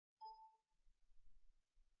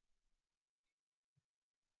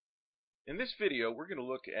In this video, we're going to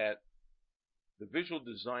look at the visual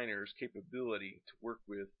designer's capability to work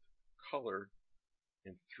with color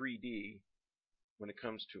in 3D when it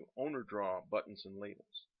comes to Ownerdraw buttons and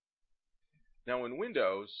labels. Now in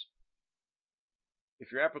Windows,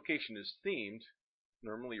 if your application is themed,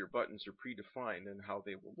 normally your buttons are predefined in how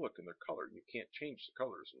they will look in their color. You can't change the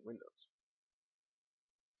colors in Windows.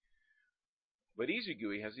 But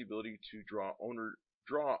EZGUI has the ability to draw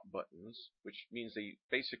Ownerdraw buttons, which means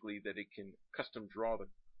basically that it can custom draw the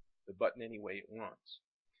button any way it wants.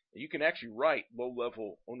 You can actually write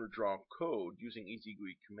low-level Ownerdraw code using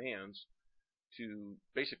EZGUI commands to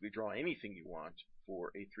basically draw anything you want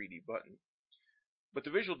for a 3D button. But the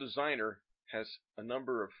visual designer has a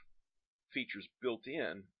number of features built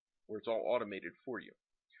in where it's all automated for you.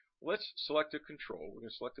 Let's select a control. We're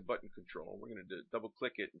going to select a button control. We're going to double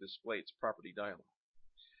click it and display its property dialog.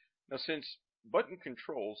 Now since button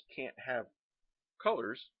controls can't have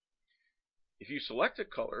colors, if you select a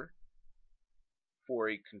color for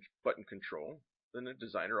a button control, then the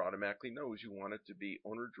designer automatically knows you want it to be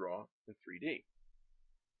Ownerdraw in 3D.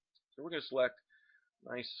 So we're going to select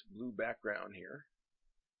a nice blue background here.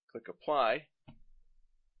 Click Apply.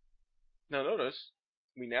 Now notice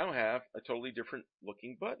we now have a totally different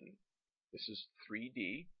looking button. This is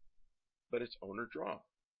 3D, but it's Ownerdraw.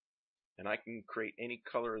 And I can create any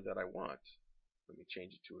color that I want. Let me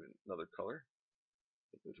change it to another color.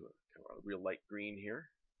 Go to a real light green here.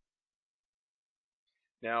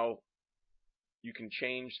 Now you can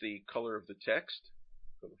change the color of the text.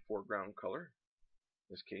 Go to the foreground color.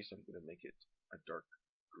 In this case, I'm going to make it a dark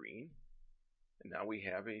green. And now we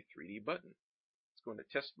have a 3D button. Let's go into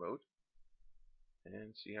test mode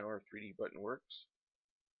and see how our 3D button works.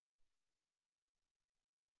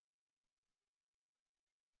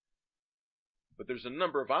 But there's a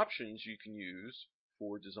number of options you can use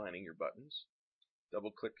for designing your buttons.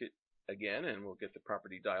 Double click it again and we'll get the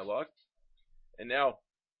property dialog. And now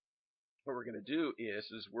what we're going to do is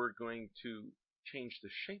we're going to change the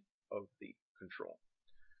shape of the control.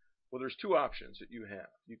 Well, there's two options that you have.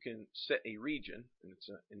 You can set a region, and it's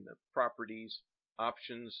in the properties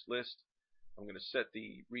options list. I'm going to set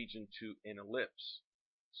the region to an ellipse,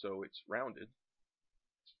 so it's rounded.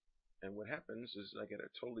 And what happens is I get a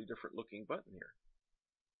totally different looking button here.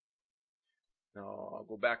 Now I'll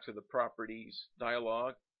go back to the properties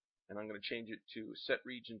dialog, and I'm going to change it to set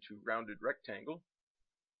region to rounded rectangle.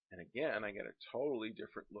 And again, I get a totally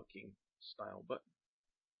different looking style button.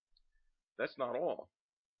 That's not all.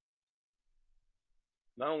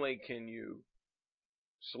 Not only can you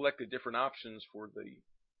select the different options for the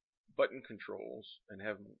button controls and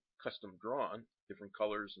have them custom drawn, different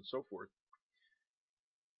colors and so forth,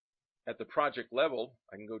 at the project level,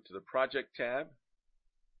 I can go to the Project tab,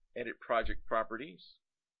 edit project properties,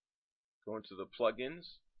 go into the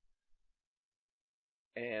plugins,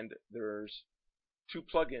 and there's two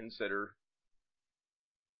plugins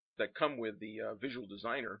that come with the visual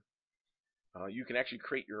designer. You can actually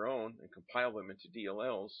create your own and compile them into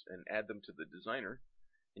DLLs and add them to the designer,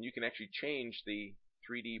 and you can actually change the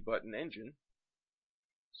 3D button engine.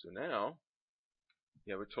 So now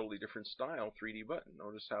you have a totally different style 3D button.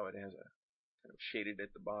 Notice how it has a kind of shaded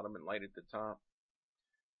at the bottom and light at the top.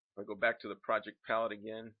 If I go back to the project palette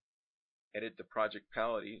again, edit the project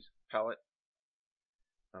palette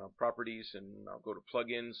properties, and I'll go to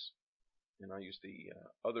plugins, and I'll use the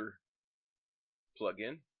other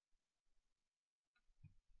plugin.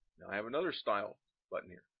 Now I have another style button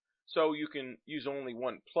here. So you can use only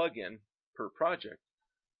one plugin per project,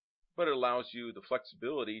 but it allows you the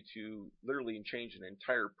flexibility to literally change an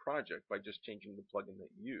entire project by just changing the plugin that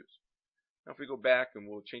you use. Now if we go back and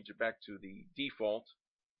we'll change it back to the default,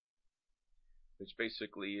 which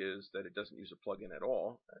basically is that it doesn't use a plugin at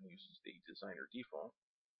all and uses the designer default.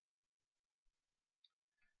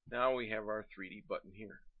 Now we have our 3D button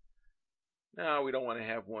here. Now we don't want to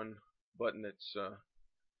have one button that's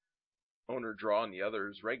Ownerdraw and the other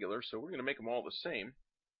is regular, so we're going to make them all the same.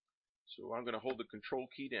 So I'm going to hold the control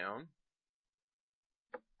key down,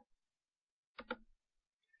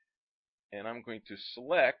 and I'm going to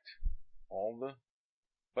select all the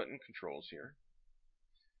button controls here,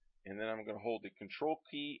 and then I'm going to hold the control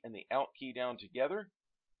key and the alt key down together.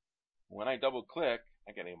 When I double click,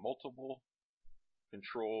 I get a multiple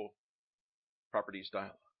control properties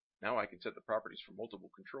dialog. Now I can set the properties for multiple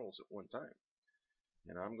controls at one time.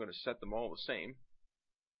 And I'm going to set them all the same.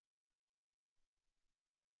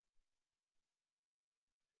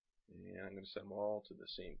 And I'm going to set them all to the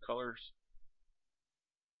same colors.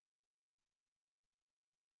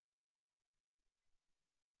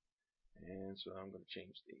 And so I'm going to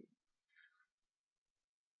change the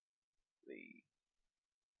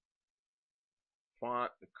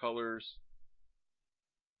font, the colors,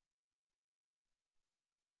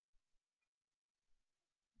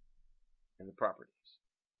 and the properties.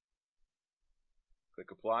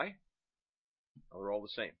 Click apply. Now they're all the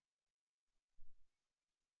same.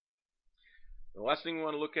 The last thing we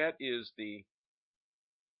want to look at is the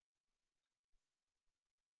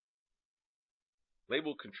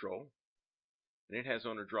label control, and it has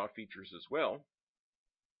Ownerdraw features as well.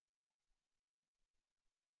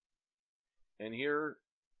 And here,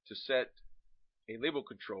 to set a label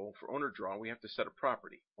control for Ownerdraw, we have to set a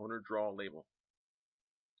property, Ownerdraw label.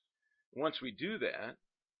 Once we do that,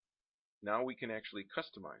 now we can actually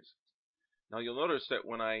customize it. Now you'll notice that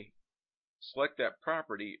when I select that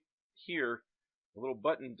property, here a little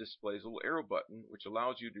button displays, a little arrow button, which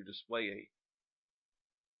allows you to display a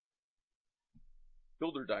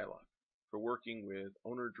builder dialog for working with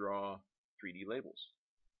Ownerdraw 3D labels.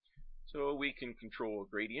 So we can control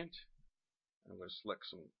a gradient. I'm going to select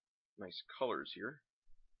some nice colors here.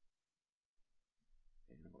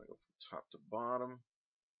 And I'm going to go from top to bottom.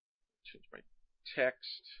 Change my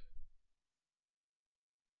text.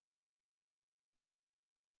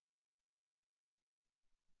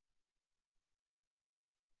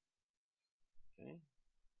 Okay.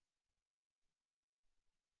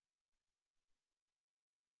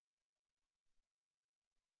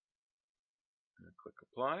 Click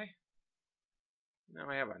apply. Now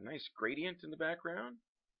I have a nice gradient in the background.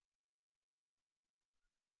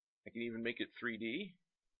 I can even make it 3D.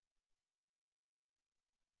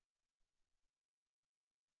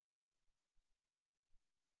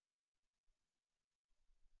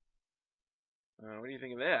 What do you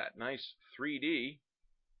think of that? Nice 3D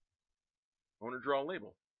Ownerdraw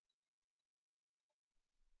label.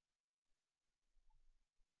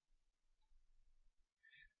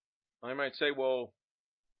 I might say, well,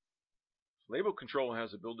 label control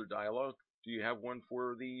has a builder dialog. Do you have one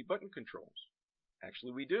for the button controls?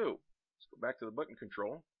 Actually, we do. Let's go back to the button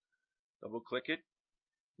control. Double click it.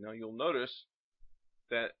 Now you'll notice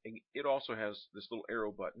that it also has this little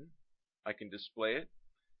arrow button. I can display it,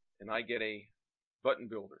 and I get a button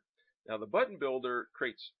builder. Now the button builder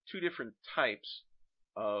creates two different types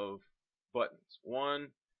of buttons. One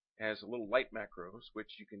has a little light macros,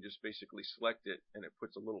 which you can just basically select it, and it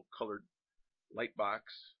puts a little colored light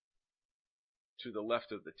box to the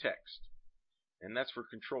left of the text. And that's for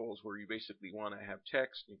controls where you basically want to have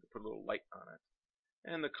text, and you can put a little light on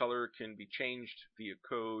it. And the color can be changed via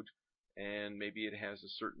code, and maybe it has a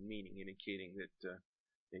certain meaning indicating that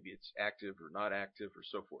maybe it's active or not active or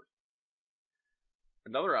so forth.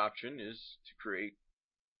 Another option is to create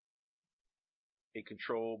a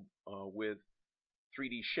control with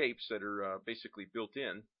 3D shapes that are basically built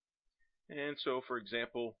in. And so, for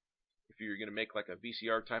example, if you're going to make like a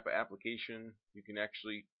VCR type of application, you can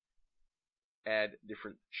actually add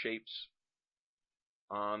different shapes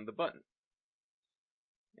on the button.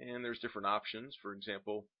 And there's different options. For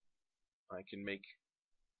example, I can make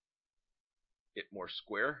it more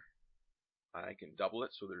square. I can double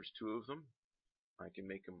it so there's two of them. I can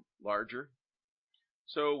make them larger.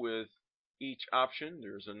 So with each option,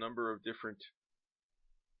 there's a number of different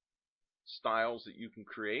styles that you can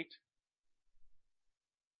create.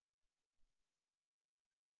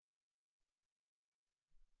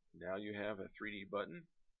 Now you have a 3D button,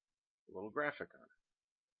 a little graphic on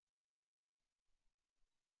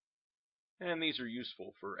it. And these are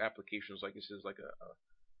useful for applications like this is like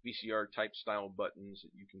a VCR type style buttons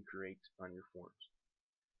that you can create on your forms.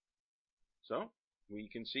 So we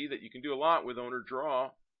can see that you can do a lot with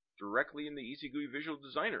Ownerdraw directly in the EZGUI Visual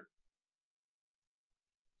Designer,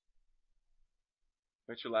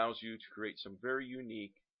 which allows you to create some very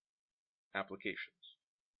unique applications.